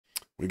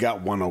We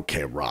got One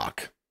OK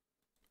Rock.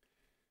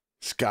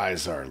 These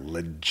guys are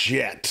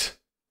legit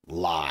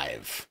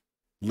live.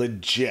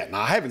 Legit.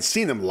 Now, I haven't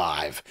seen them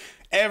live.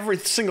 Every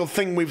single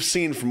thing we've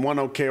seen from One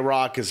OK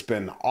Rock has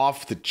been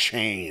off the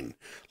chain.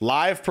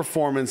 Live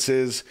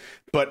performances,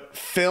 but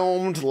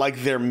filmed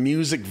like their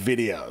music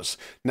videos.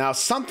 Now,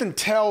 something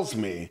tells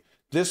me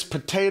this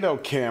potato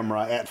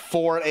camera at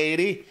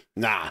 480,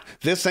 nah,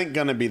 this ain't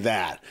gonna be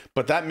that.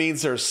 But that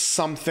means there's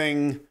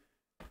something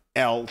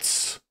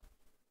else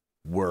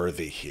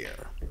worthy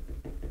here.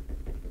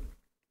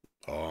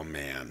 Oh,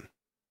 man.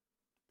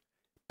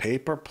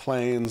 Paper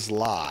Planes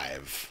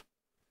live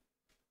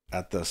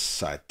at the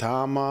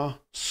Saitama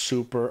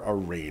Super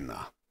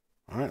Arena.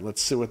 All right,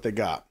 let's see what they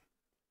got.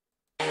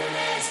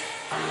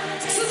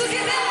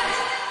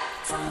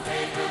 From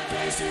paper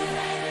planes to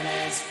hand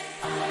grenades,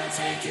 I'm gonna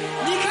take you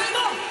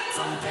out.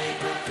 From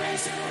paper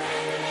planes to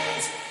hand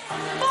grenades, I'm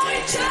gonna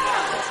take you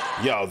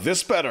out. Yo,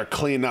 this better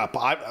clean up.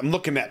 I'm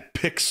looking at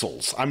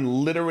pixels. I'm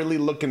literally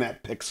looking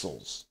at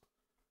pixels.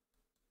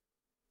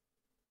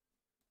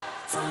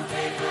 From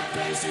paper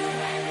planes to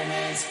hand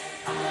grenades,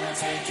 I'm gonna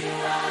take you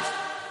out.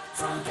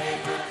 From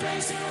paper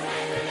planes to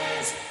hand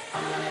grenades,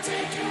 I'm gonna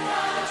take you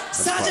out.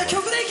 さあじゃあ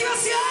曲でいきま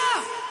すよ。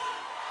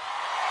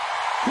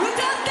歌っ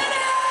てね。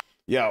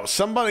 Yo,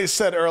 somebody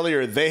said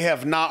earlier they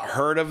have not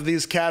heard of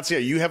these cats. Yeah,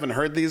 you haven't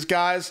heard these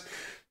guys?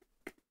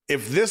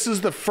 If this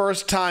is the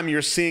first time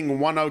you're seeing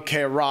One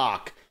OK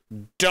Rock,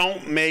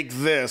 don't make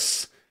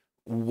this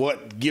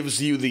what gives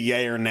you the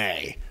yay or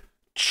nay.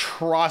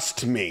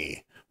 Trust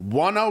me.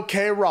 One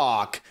OK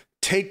Rock,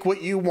 take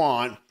what you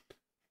want.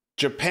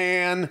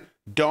 Japan,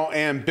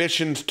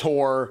 Ambitions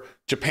Tour,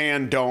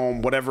 Japan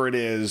Dome, whatever it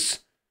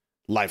is,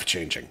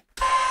 life-changing.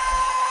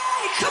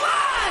 Hey, come on!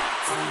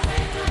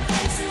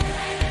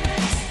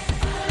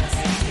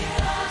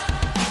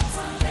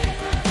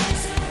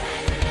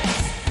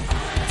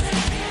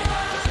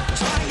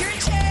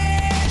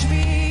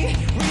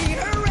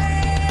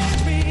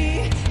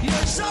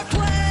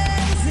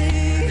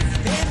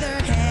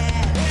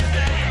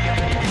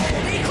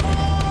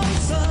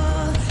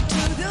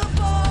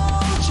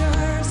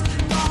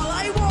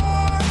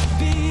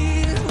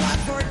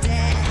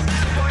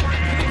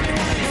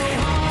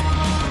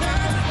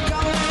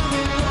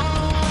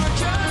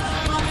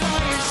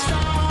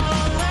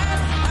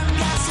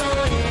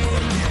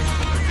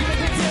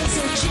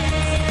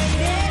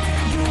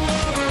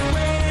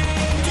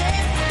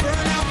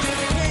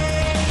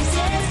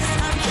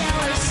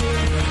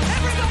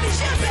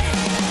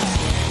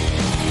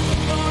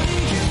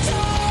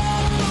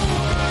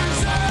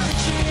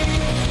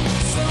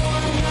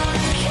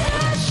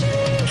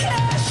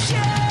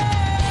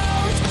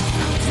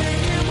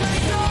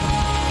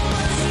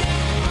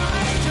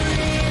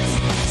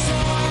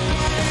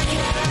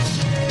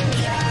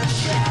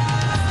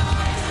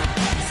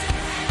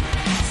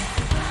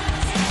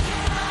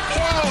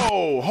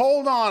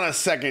 Hold on a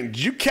second. Did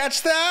you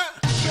catch that?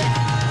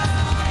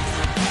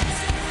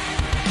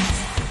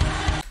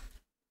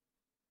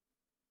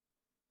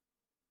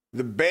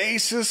 The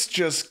bassist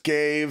just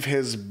gave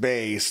his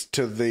bass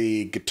to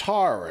the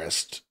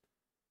guitarist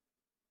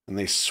and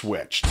they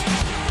switched.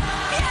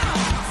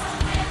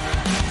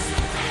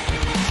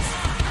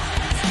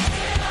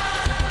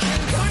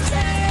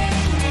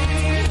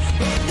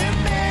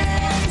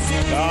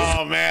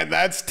 Oh man,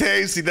 that's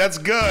tasty. That's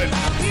good.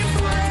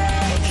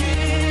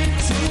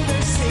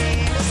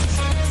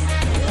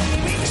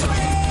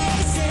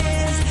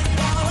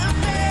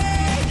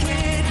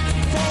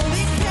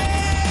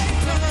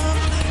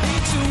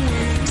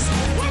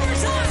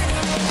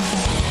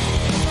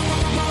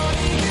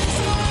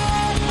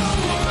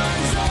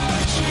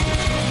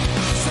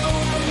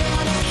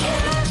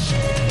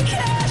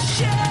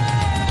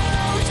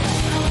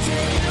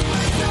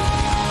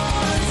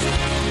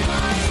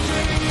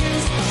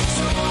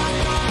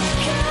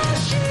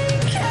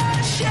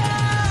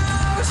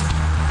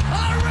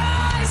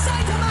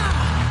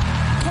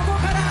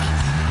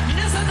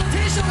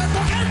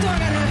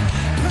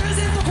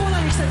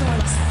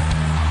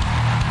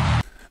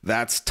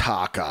 That's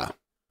Taka.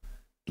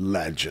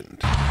 Legend.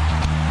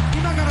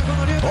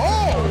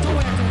 Oh!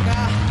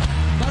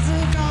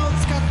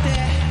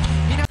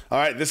 All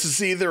right, this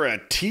is either a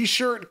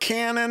t-shirt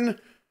cannon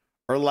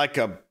or like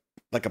a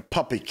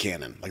puppy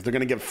cannon. Like they're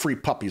gonna give free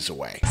puppies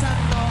away.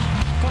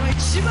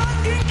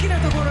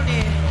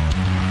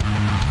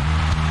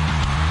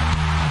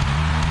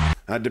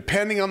 Now,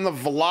 depending on the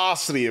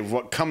velocity of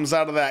what comes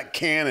out of that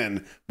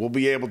cannon, we'll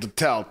be able to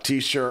tell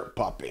t-shirt,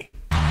 puppy.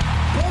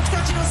 僕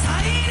たちの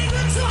サイン入りグ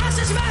ッズを発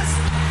射します。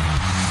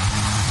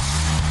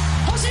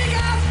欲しい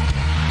か？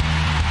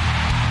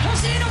欲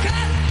しいのか？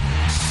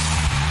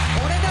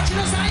俺たち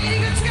のサイン入り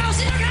グッズが欲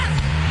しいのか？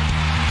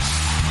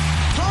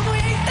トムへ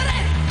行ったれ。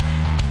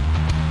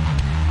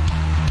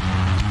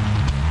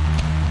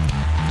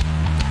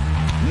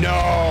No!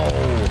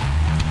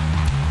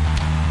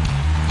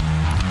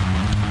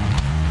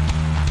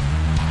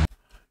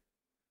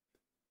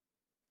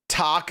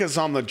 Taka's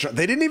on the drum.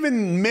 They didn't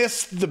even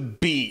miss the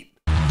beat.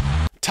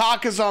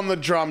 Taka's on the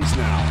drums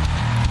now.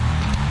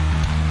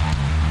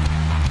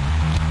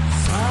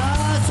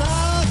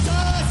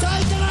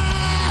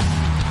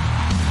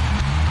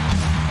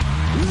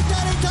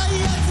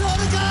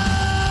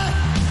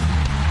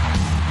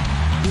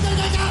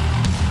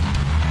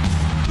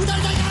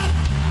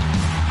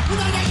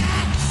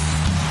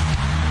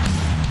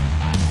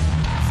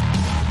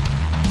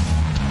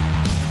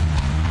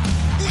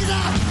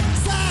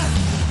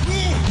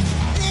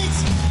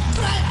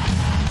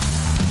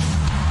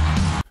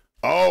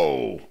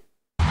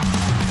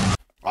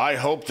 I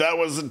hope that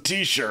was a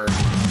t-shirt.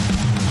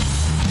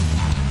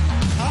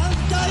 反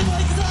対も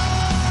行くぞー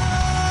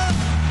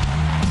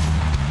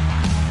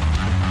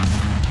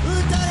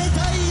撃たれ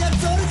たいや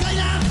つおるかい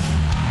な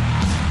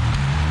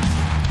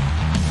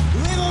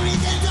上も見てん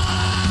ぞー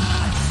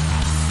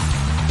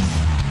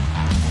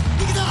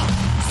行くぞ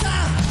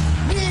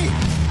3、2、1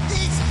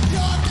両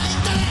体いっ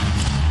たね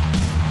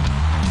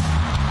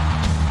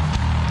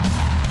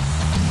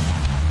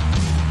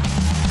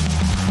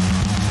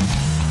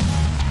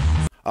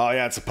Oh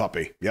yeah, it's a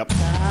puppy. Yep. さ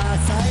あ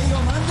最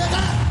後真ん中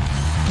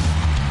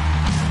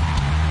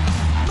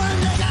真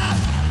ん中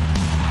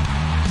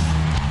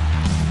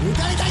撃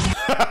たれたいか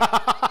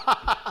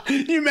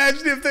Can you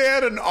imagine if they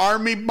had an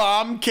army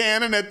bomb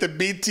cannon at the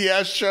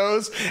BTS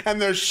shows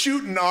and they're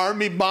shooting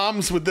army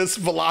bombs with this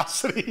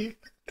velocity?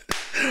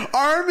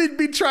 Army'd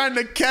be trying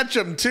to catch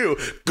them too.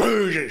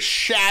 Just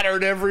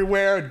shattered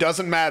everywhere. It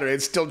doesn't matter.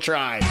 It's still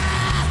trying.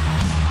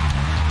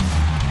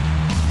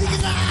 行く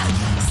ぞ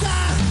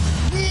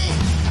3、2、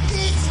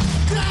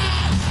1クラッ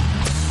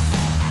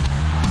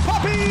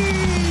Puppy!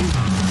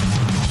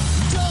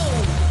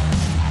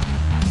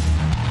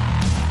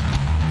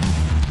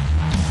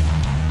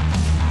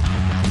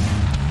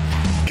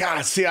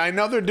 God, see, I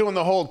know they're doing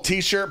the whole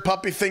t-shirt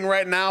puppy thing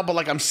right now, but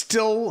like I'm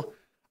still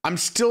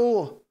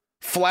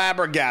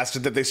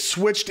flabbergasted that they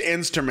switched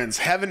instruments,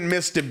 haven't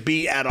missed a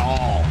beat at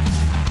all.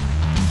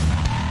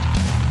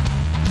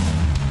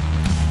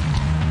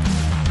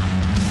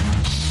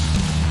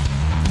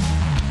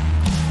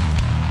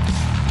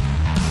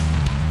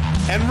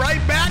 And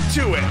right back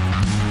to it.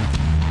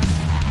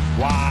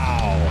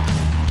 Wow.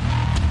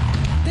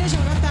 テンショ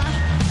ン上がった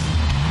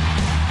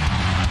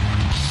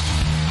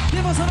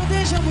でもその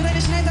テンション無駄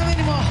にしないため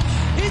にも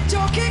一丁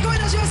大きい声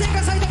出しませんか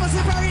埼玉ス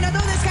ーパーアリーナど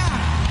うですか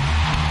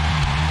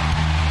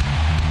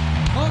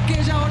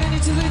OK じゃあ俺に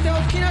続いて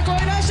大きな声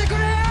出してくれ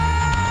よ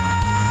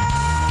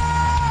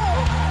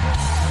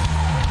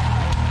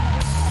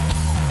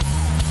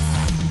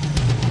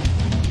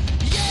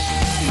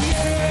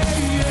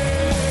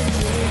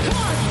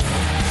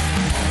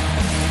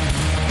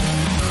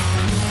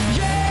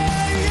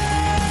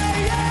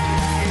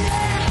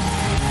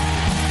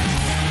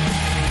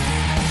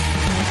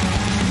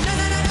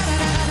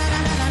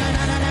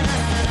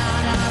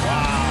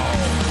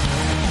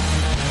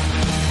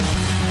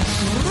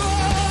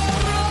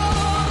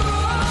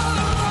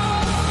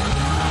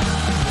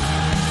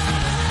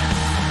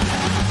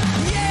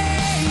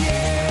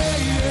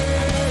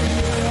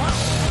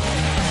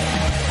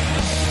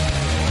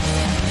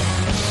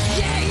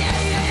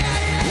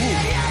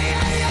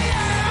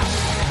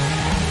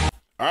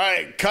All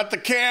right, cut the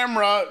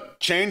camera,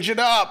 change it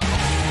up.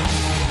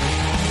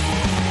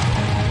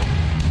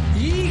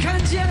 いい感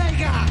じやないかい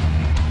い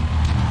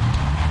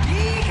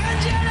感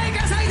じやない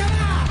か埼玉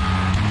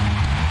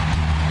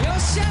よっ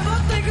しゃも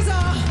っといくぞ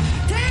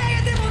手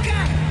挙げてもう一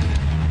回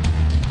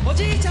お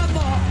じいちゃん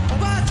もお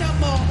ばあちゃん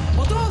も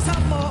お父さ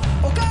んも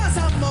お母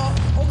さんも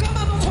おか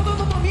まも子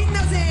供もみん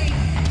な全員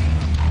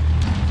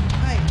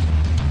はい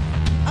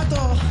あと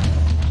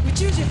宇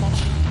宙人も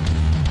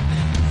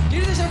い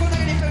るでしょこの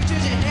中にいっぱい宇宙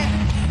人ね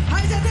は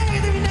いじゃあ手挙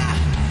げてみんな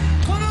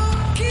この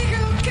大きく上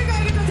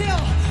げた手を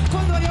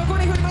今度は横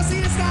に振りますい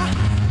いですか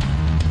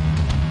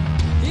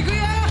いくよ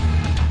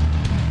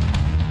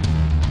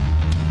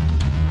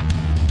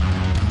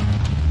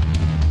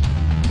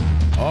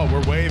Oh,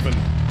 we're waving.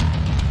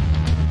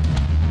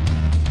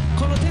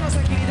 この手の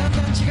先にだん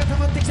だん血が溜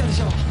まってきたで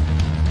しょ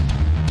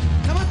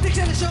溜まってき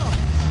たでしょ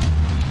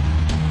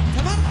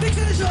溜まってき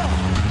たでしょそ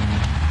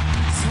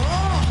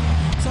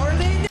うそれ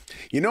でいいんだ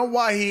You know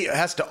why he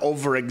has to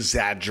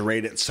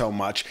over-exaggerate it so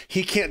much?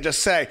 He can't just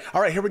say,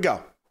 all right, here we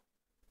go.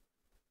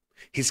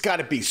 He's got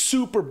to be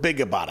super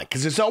big about it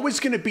because there's always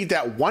going to be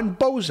that one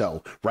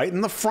bozo right in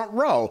the front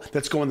row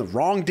that's going the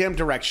wrong damn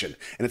direction,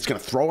 and it's going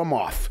to throw him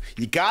off.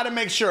 You got to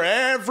make sure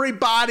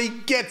everybody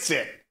gets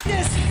it.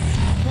 です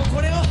もう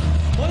これを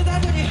俺の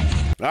後に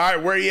All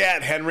right, where you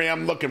at, Henry?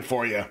 I'm looking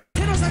for you.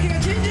 手の先が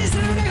チンチンす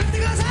るので振って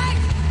ください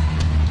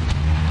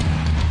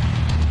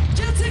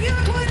じゃあ次は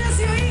声で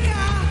すよいいか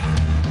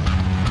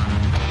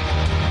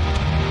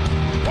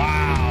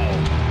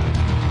Wow.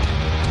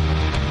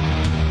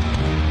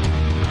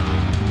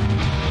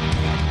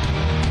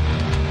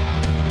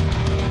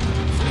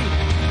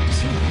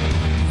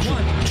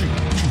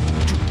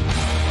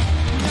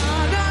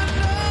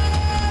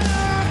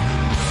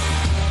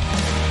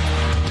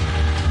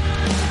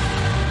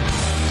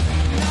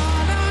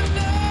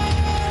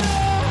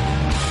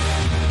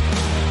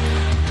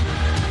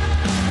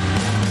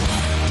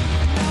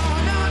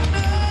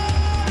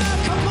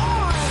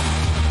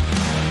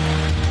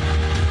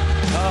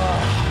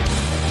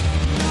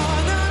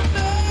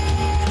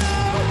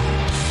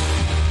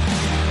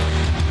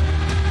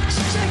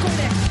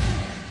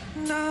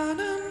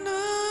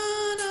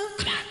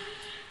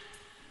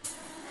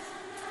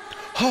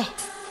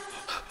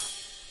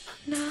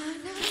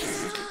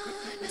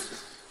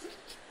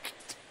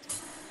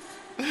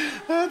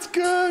 That's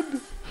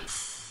good.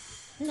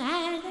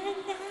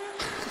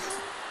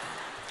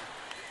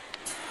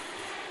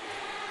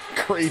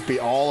 creepy,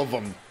 all of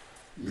them.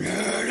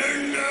 Yeah!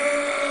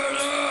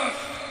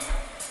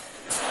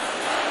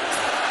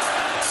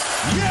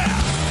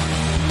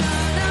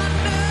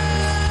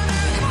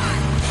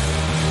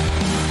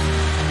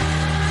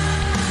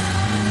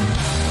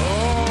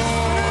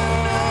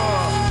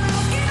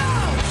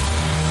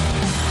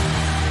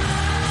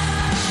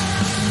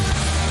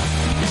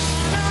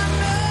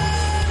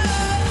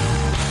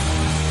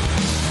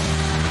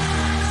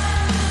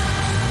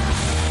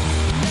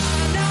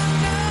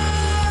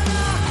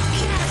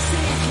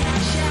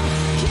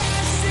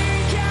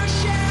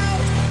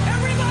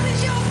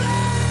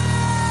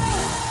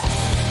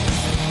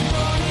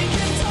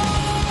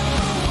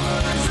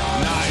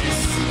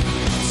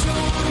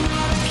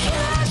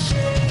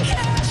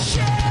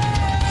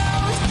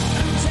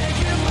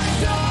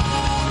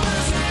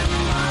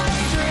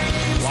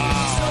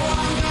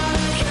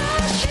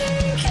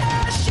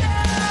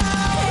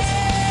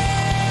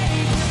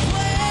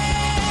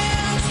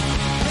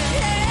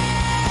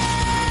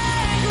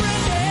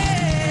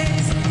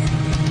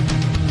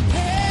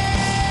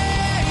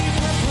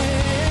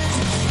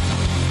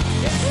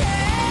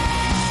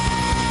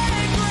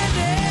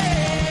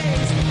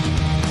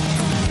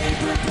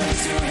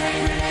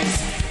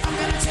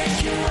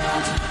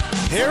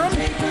 Hear him?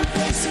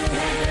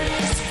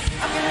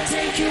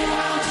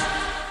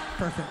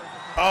 Perfect.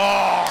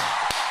 Oh!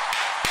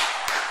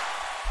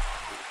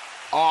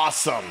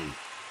 Awesome.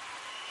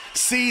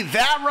 See,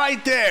 that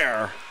right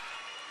there.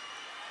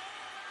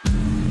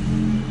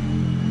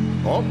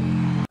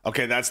 Oh.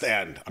 Okay, that's the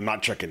end. I'm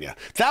not tricking you.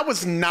 That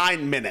was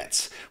 9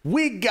 minutes.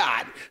 We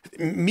got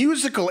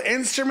musical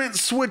instrument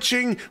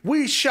switching.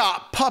 We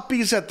shot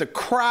puppies at the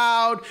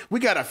crowd. We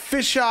got a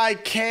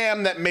fisheye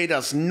cam that made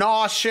us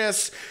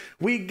nauseous.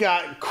 We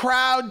got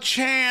crowd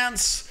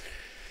chants.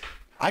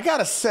 I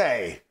gotta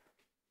say,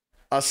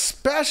 a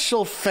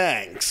special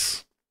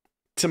thanks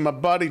to my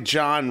buddy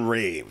John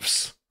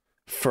Reeves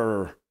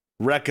for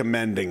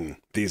recommending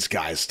these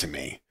guys to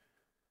me.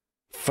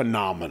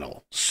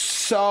 Phenomenal.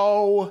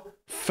 So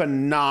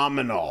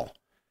phenomenal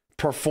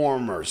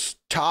performers.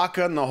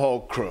 Taka and the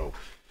whole crew.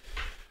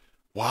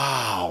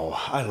 Wow,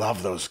 I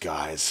love those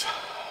guys.